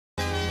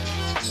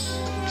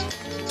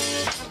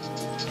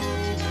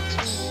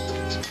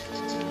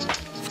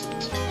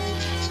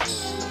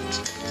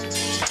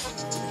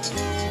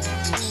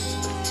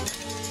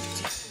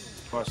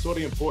saw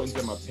the importance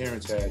that my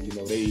parents had. You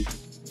know, they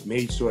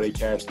made sure they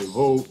cast their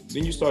vote.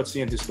 Then you start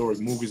seeing historic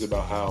movies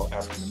about how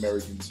African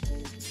Americans,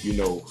 you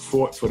know,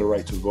 fought for the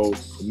right to vote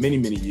for many,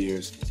 many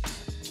years.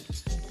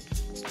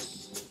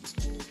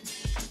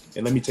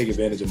 And let me take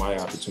advantage of my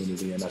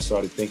opportunity. And I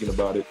started thinking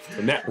about it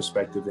from that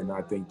perspective. And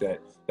I think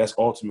that that's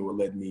ultimately what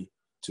led me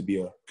to be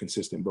a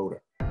consistent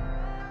voter.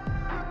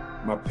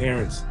 My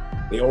parents,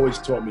 they always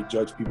taught me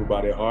judge people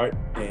by their heart.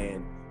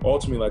 And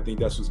ultimately, I think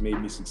that's what's made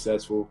me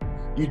successful.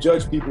 You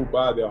judge people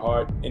by their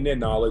heart and their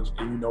knowledge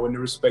and, you know, and the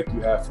respect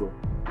you have for,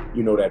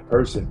 you know, that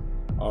person.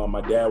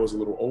 My dad was a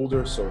little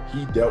older, so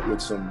he dealt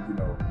with some, you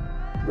know,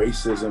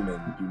 racism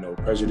and, you know,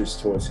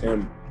 prejudice towards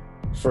him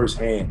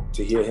firsthand.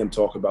 To hear him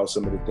talk about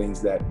some of the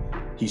things that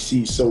he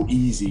sees so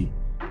easy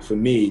for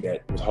me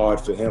that was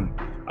hard for him.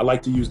 I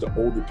like to use the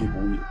older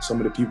people, some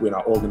of the people in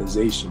our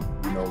organization,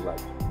 you know, like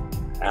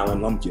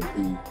Alan Lumpkin,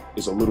 who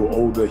is a little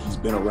older. He's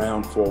been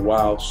around for a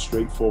while,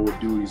 straightforward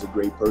dude. He's a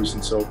great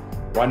person. So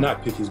why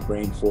not pick his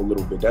brain for a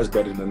little bit? That's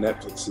better than a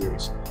Netflix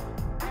series.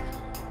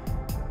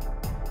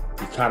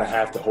 You kind of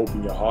have to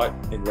open your heart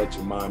and let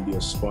your mind be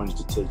a sponge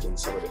to take in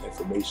some of the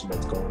information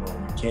that's going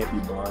on. You can't be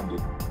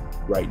blinded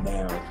right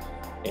now.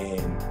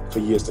 And for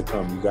years to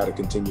come, you got to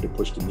continue to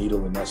push the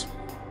needle. And that's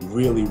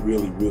really,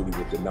 really, really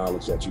with the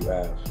knowledge that you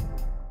have.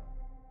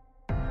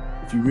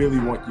 If you really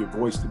want your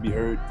voice to be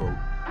heard, vote.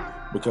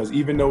 Because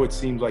even though it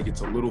seems like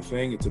it's a little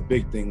thing, it's a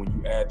big thing when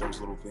you add those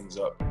little things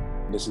up.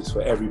 And this is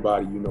for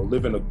everybody, you know,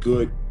 living a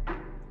good,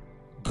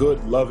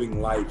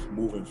 loving life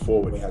moving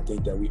forward. And I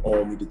think that we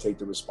all need to take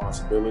the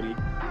responsibility,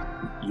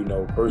 you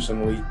know,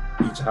 personally,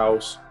 each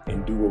house,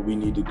 and do what we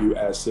need to do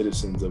as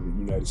citizens of the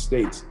United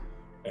States.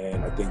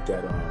 And I think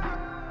that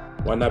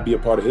why not be a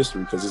part of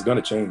history? Because it's going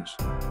to change.